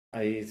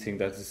I think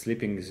that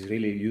sleeping is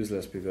really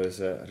useless because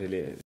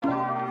really.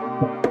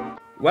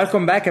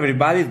 Welcome back,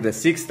 everybody, to the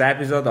 6th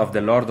episode of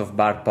the Lord of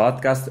Bar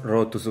podcast,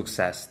 Road to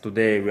Success.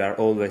 Today we are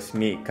always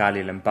me,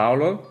 Khalil and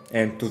Paolo,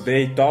 and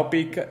today's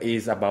topic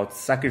is about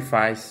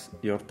sacrificing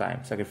your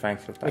time.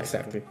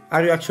 Exactly.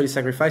 Are you actually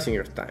sacrificing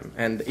your time?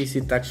 And is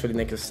it actually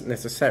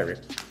necessary?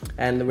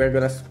 And we're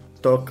gonna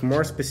talk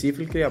more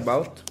specifically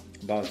about...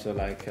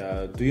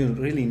 do you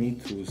really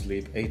need to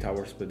sleep 8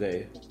 hours per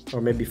day? Or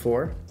maybe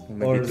 4?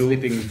 Or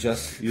sleeping is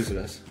just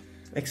useless?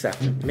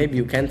 Exactly. Maybe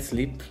you can't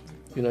sleep.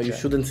 You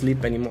shouldn't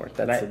sleep anymore.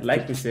 That's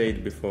like we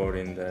said before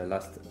in the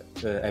last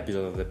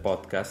episode of the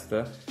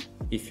podcast,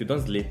 if you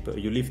don't sleep,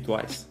 you live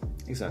twice.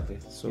 Exactly.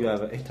 So you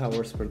have 8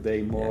 hours per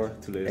day more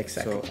to live.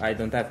 Exactly. So I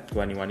don't have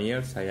 21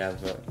 years, I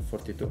have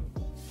 42.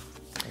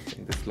 I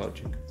think that's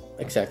logic.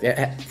 Exactly.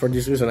 For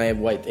this reason, I have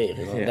white hair.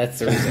 That's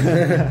the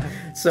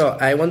reason. So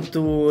I want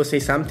to say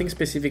something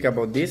specific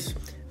about this.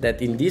 That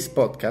in this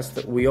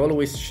podcast, we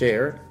always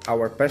share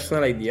our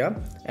personal idea,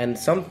 and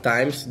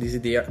sometimes this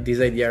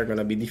idea are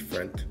gonna be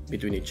different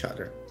between each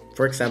other.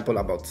 For example,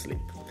 about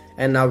sleep.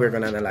 And now we're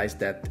gonna analyze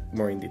that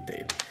more in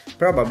detail.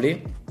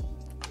 Probably,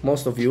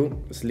 most of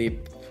you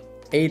sleep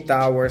 8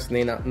 hours,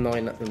 9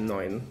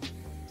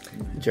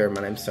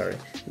 German, I'm sorry,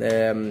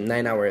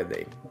 9 hours a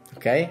day.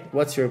 Okay,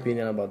 what's your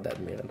opinion about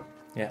that, Mirand?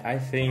 Yeah, I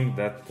think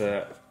that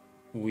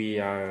we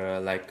are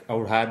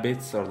our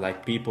habits or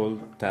people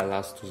tell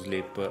us to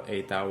sleep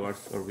 8 hours,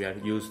 or we are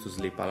used to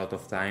sleep a lot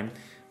of time.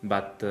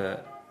 But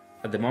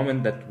at the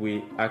moment that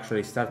we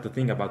actually start to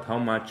think about how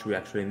much we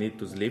actually need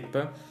to sleep,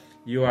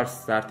 you are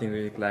starting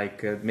with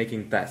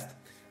making tests.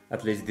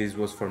 At least this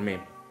was for me.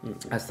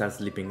 I start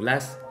sleeping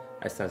less,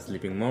 I start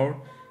sleeping more,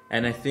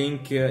 and I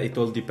think it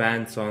all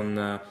depends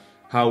on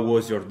how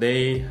was your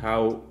day,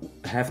 how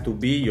have to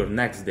be your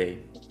next day.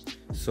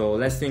 So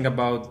let's think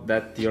about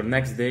that. Your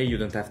next day, you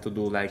don't have to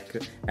do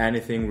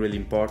anything really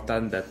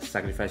important that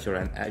sacrifice your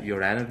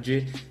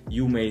energy.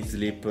 You may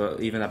sleep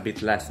even a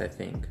bit less, I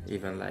think,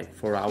 even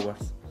 4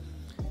 hours.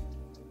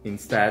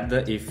 Instead,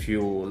 if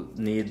you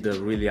need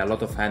really a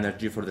lot of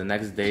energy for the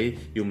next day,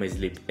 you may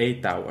sleep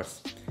 8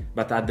 hours.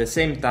 But at the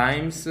same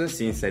time,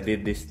 since I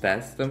did this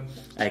test,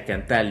 I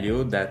can tell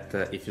you that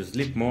if you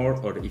sleep more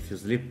or if you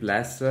sleep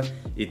less,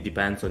 it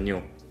depends on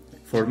you.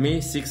 For me,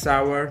 6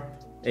 hours,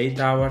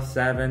 8 hours,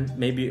 7,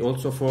 maybe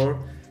also 4,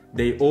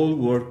 they all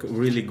work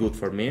really good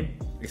for me,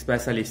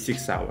 especially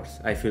 6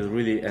 hours. I feel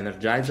really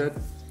energized,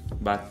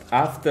 but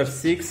after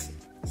 6,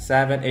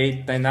 7,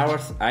 8, 10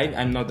 hours,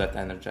 I'm not that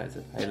energized.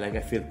 I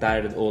feel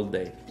tired all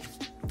day.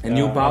 And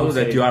you, Paolo,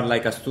 that you are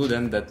a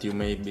student, that you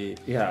may be...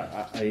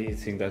 Yeah, I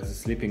think that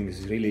sleeping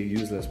is really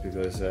useless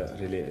because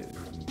really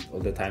all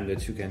the time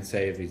that you can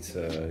save, it's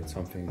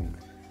something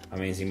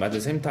amazing. But at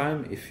the same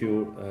time, if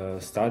you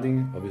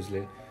studying,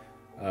 obviously,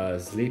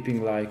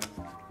 sleeping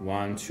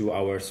 1-2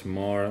 hours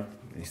more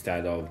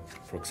instead of,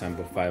 for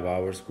example, 5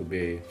 hours could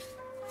be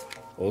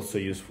also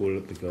useful,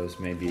 because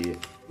maybe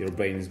your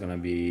brain is gonna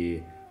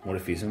be more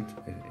efficient.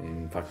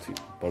 In fact,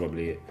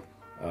 probably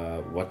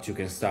what you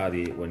can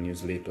study when you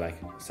sleep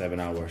 7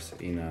 hours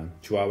in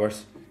 2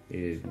 hours,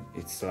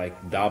 it's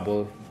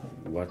double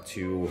what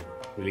you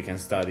really can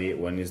study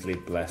when you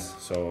sleep less.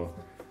 So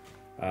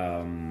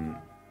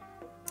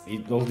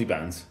it all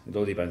depends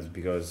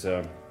because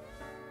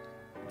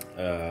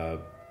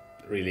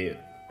really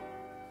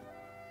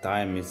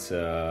time is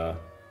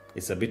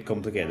it's a bit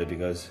complicated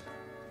because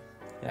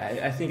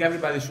I think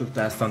everybody should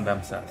test on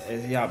themselves.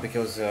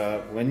 Because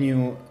when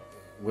you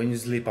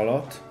sleep a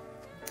lot,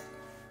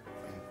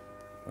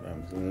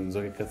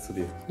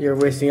 you're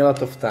wasting a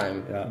lot of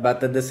time. Yeah.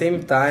 But at the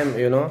same time,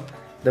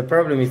 the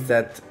problem is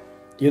that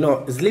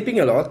sleeping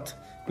a lot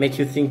make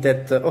you think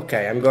that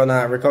okay, I'm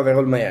gonna recover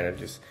all my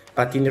energies.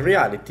 But in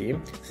reality,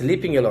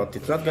 sleeping a lot,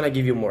 it's not gonna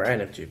give you more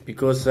energy,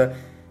 because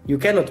you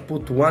cannot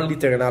put 1.5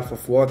 liters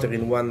of water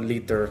in 1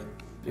 liter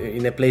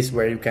in a place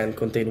where you can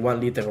contain 1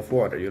 liter of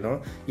water.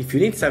 If you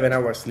need 7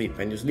 hours sleep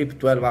and you sleep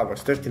 12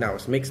 hours, 13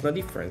 hours, makes no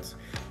difference.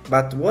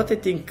 But what I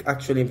think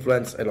actually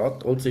influences a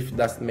lot, also if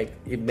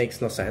it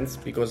makes no sense,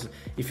 because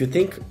if you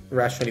think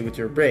rationally with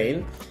your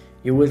brain,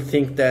 you will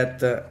think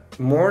that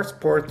more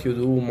sport you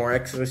do, more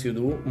exercise you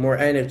do, more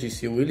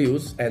energies you will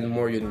use, and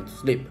more you need to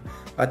sleep.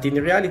 But in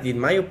reality, in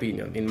my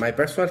opinion, in my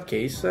personal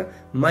case,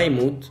 my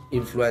mood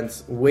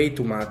influences way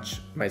too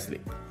much my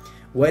sleep.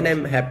 When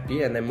I'm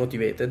happy and I'm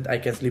motivated, I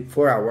can sleep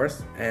 4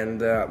 hours,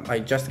 and I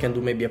just can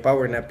do maybe a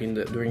power nap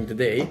during the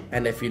day,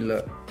 and I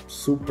feel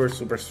super,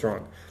 super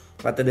strong.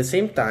 But at the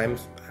same time,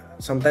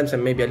 sometimes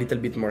I'm maybe a little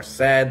bit more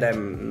sad,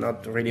 I'm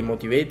not really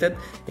motivated.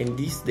 In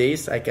these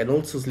days, I can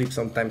also sleep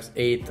sometimes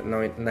 8,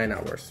 9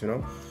 hours,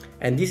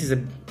 And this is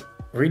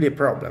really a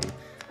problem,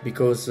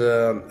 because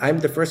I'm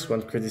the first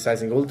one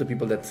criticizing all the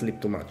people that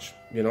sleep too much,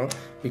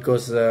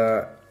 Because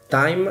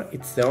time,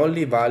 it's the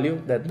only value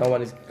that no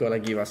one is gonna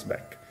give us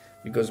back.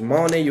 Because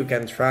money, you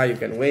can try, you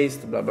can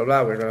waste, blah, blah,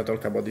 blah. We're gonna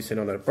talk about this in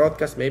another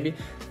podcast, maybe.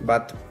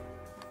 But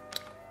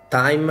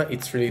time,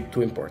 it's really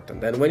too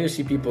important. And when you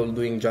see people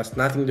doing just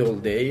nothing the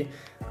whole day,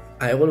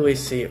 I always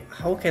say,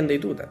 how can they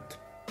do that?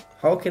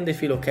 how can they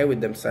feel okay with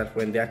themselves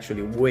when they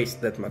actually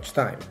waste that much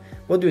time?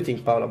 What do you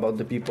think, Paolo, about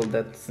the people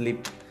that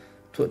sleep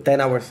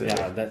 10 hours a day?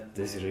 Yeah, that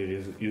is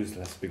really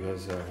useless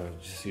because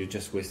you're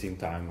just wasting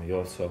time. You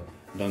also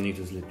don't need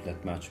to sleep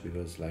that much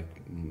because like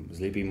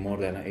sleeping more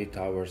than 8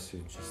 hours,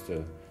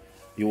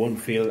 you won't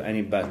feel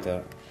any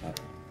better.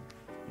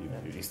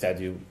 Instead,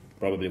 you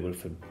probably will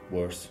feel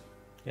worse.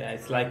 Yeah,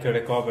 it's like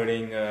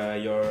recovering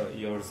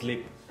your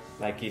sleep.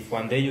 Like if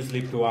one day you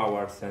sleep 2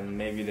 hours and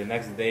maybe the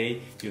next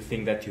day you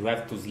think that you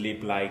have to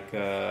sleep like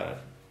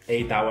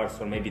 8 hours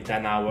or maybe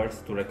 10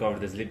 hours to recover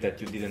the sleep that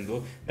you didn't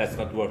do, that's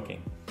not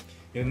working.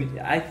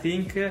 I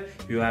think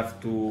you have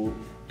to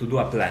do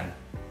a plan.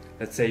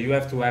 Let's say you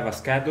have to have a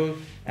schedule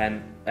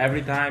and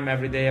every time,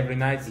 every day, every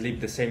night sleep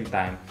the same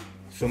time.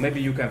 So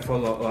maybe you can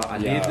follow a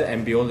lead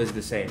and be always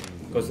the same.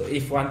 Because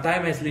if one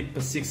time I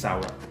sleep 6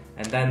 hours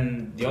and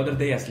then the other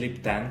day I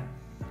sleep 10,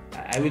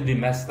 I will be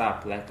messed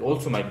up. Like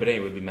also my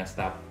brain will be messed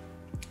up.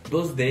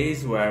 Those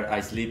days where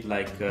I sleep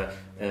like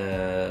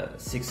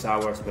 6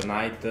 hours per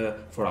night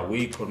for a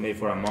week or maybe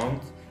for a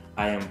month,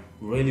 I am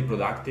really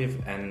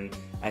productive and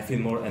I feel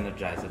more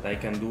energized. I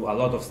can do a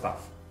lot of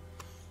stuff.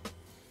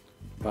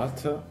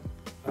 But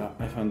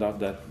I found out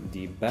that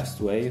the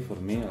best way for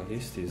me at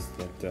least is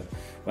that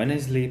when I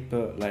sleep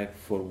like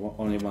for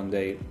only one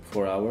day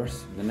 4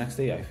 hours, the next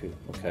day I feel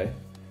okay.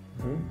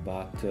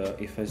 But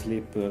if I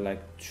sleep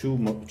like 2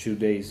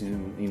 days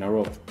in a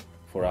row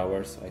 4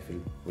 hours, I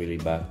feel really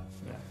bad.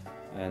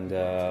 Yeah.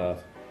 And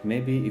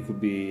maybe it could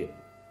be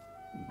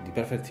the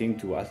perfect thing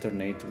to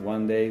alternate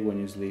one day when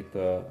you sleep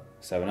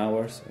 7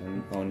 hours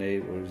and one day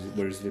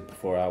where you sleep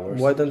 4 hours.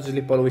 Why don't you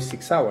sleep always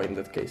 6 hours in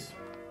that case?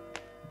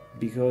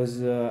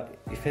 Because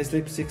if I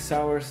sleep 6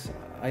 hours,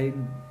 I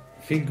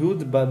feel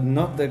good, but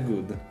not that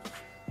good.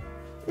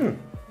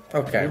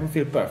 Okay. I don't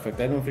feel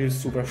perfect. I don't feel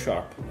super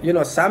sharp. You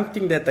know,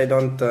 something that I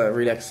don't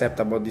really accept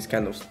about this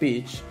kind of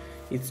speech,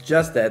 it's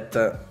just that,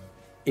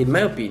 in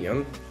my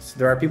opinion,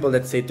 there are people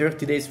that say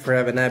 30 days for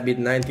have an habit,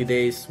 90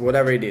 days,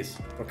 whatever it is,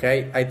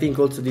 okay? I think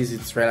also this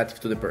is relative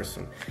to the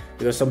person.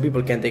 Because some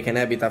people can take an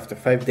habit after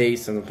 5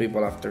 days, and some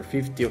people after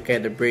 50, okay,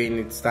 the brain,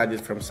 it's studied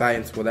from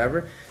science,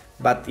 whatever.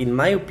 But in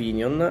my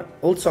opinion,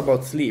 also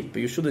about sleep,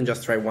 you shouldn't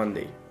just try one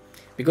day.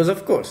 Because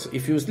of course,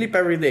 if you sleep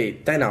every day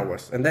 10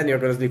 hours and then you're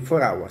going to sleep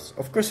 4 hours,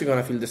 of course you're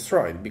going to feel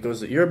destroyed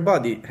because your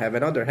body have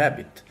another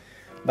habit.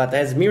 But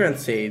as Mirand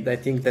said, I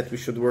think that we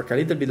should work a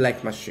little bit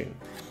like machine.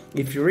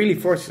 If you really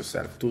force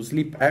yourself to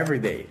sleep every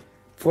day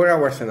 4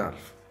 hours and a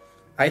half,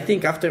 I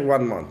think after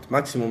 1 month,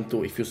 maximum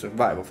 2, if you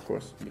survive, of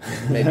course,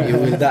 because maybe you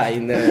will die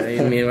in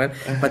Milan.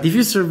 But if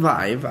you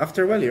survive,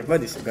 after a while your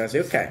body's going to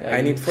say, okay,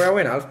 I need 4 hours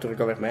and a half to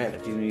recover my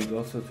energy. You need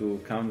also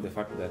to count the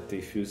fact that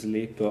if you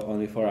sleep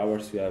only 4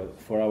 hours, you have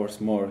 4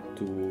 hours more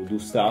to do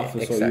stuff,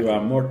 Exactly. so you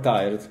are more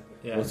tired.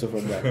 Also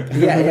from that.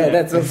 yeah,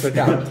 that's also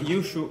count.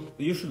 You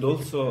should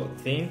also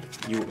think,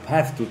 you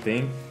have to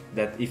think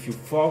that if you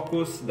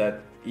focus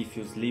that if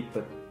you sleep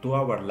 2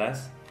 hours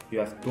less, you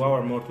have 2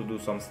 hours more to do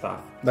some stuff.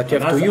 But you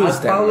have to use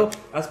them.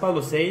 As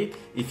Paolo say,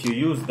 if you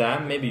use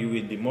them, maybe you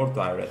will be more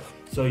tired.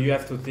 So you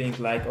have to think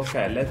like,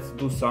 okay, let's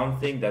do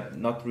something that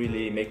not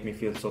really make me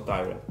feel so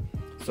tired.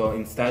 So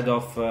instead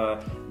of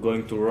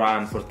going to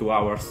run for 2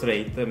 hours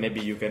straight, maybe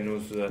you can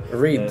use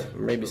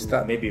maybe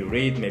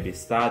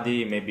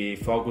study, maybe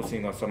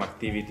focusing on some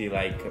activity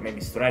like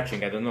maybe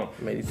stretching, I don't know.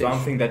 Meditation.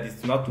 Something that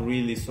is not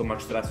really so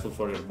much stressful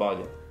for your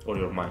body or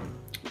your mind.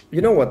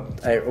 You know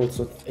what I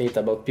also hate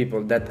about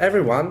people? That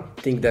everyone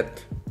think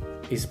that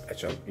is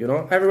special. You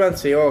know, everyone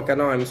say, "Oh,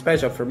 no, I'm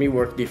special. For me,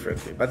 work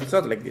differently." But it's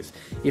not like this.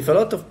 If a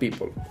lot of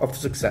people of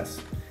success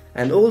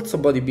and also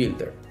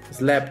bodybuilder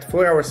slept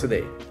 4 hours a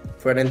day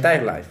for an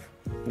entire life,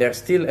 they are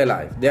still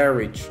alive. They are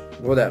rich.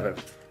 Whatever.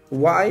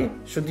 Why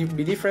should it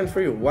be different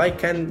for you? Why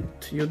can't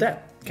you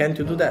that? Can't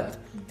you do that?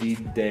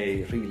 Did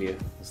they really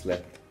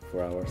slept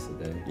 4 hours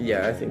a day?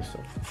 Yeah, I think so.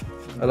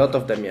 A lot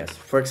of them, yes.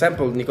 For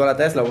example, Nikola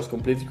Tesla was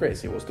completely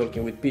crazy. He was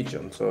talking with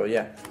pigeons. So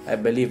yeah, I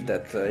believe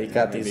that he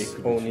cut his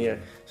own ear.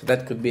 So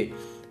that could be.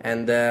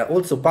 And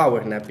also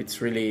power nap, it's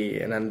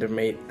really an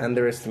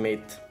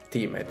underestimated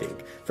team, I think.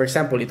 For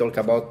example, he talk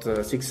about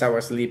 6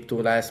 hours sleep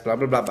to last, blah,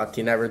 blah, blah, but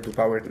he never do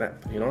power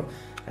nap, you know?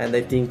 And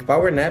I think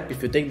power nap,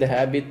 if you take the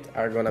habit,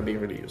 are gonna be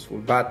really useful.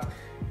 But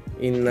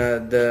in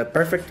the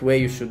perfect way,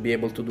 you should be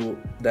able to do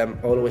them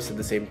always at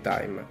the same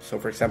time. So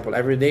for example,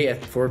 every day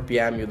at 4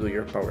 p.m. you do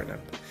your power nap.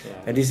 Yeah.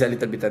 And this is a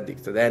little bit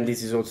addicted. And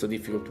this is also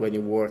difficult when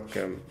you work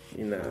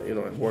in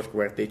a work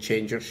where they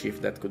change your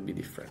shift. That could be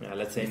different. Yeah,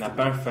 let's say in a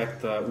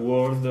perfect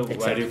world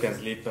where you can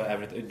sleep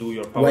do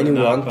your power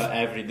nap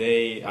every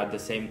day at the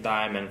same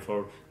time and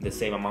for the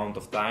same amount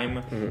of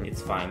time,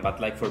 it's fine. But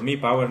like for me,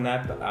 power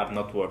nap are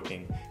not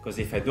working. Because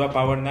if I do a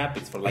power nap,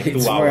 it's for like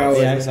 2 hours.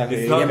 Yeah, exactly.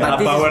 It's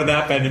not a power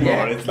nap anymore.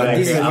 Yeah, it's but like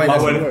this is why it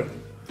doesn't work.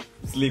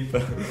 Sleep.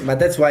 But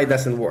that's why it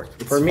doesn't work.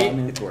 For me,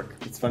 it works.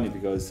 It's funny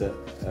because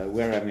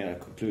we're having a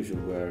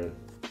conclusion where,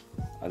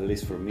 at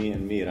least for me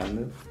and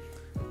Mirand,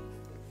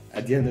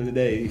 at the end of the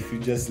day, if you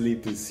just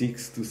sleep to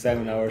 6 to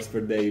 7 hours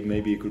per day,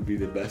 maybe it could be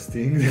the best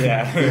thing.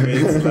 Yeah,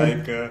 it's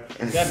like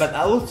yeah, but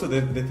also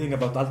the thing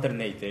about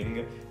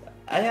alternating,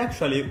 I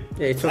actually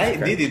I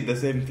did it the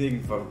same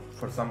thing for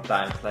some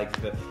times. Like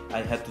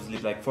I had to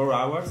sleep like 4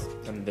 hours,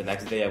 and the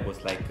next day I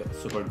was like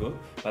super good.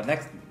 But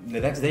the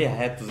next day I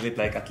had to sleep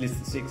like at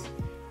least 6,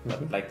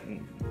 but like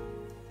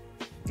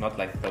not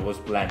like I was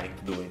planning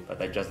to do it,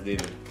 but I just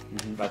did it.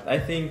 But I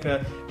think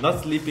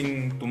not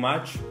sleeping too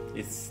much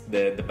is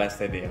the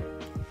best idea.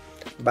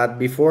 But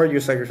before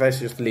you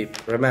sacrifice your sleep,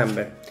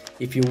 remember,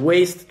 if you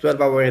waste 12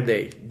 hours a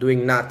day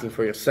doing nothing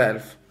for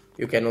yourself,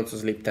 you can also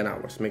sleep 10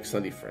 hours. Makes no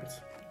difference.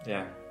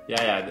 Yeah.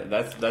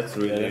 That's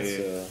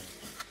really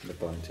the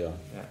point. Yeah.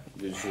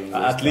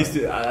 At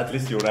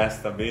least you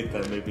rest a bit,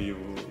 and maybe you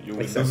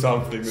will do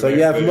something. So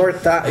you have more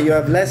time. You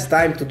have less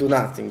time to do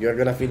nothing. You're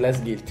gonna feel less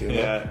guilty. You know?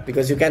 Yeah.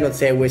 Because you cannot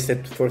say I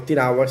wasted 14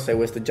 hours. I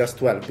wasted just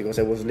 12 because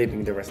I was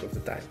sleeping the rest of the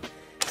time.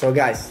 So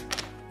guys,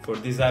 for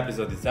this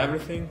episode, it's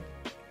everything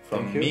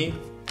from me,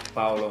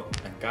 Paolo,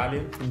 and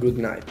Khalil. Good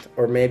night,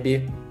 or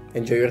maybe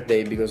enjoy your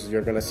day because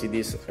you're gonna see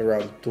this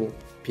around 2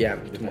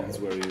 p.m. tomorrow. Depends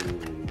where you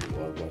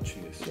are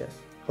watching this. Yes,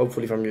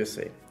 hopefully from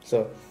USA.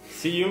 So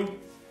see you.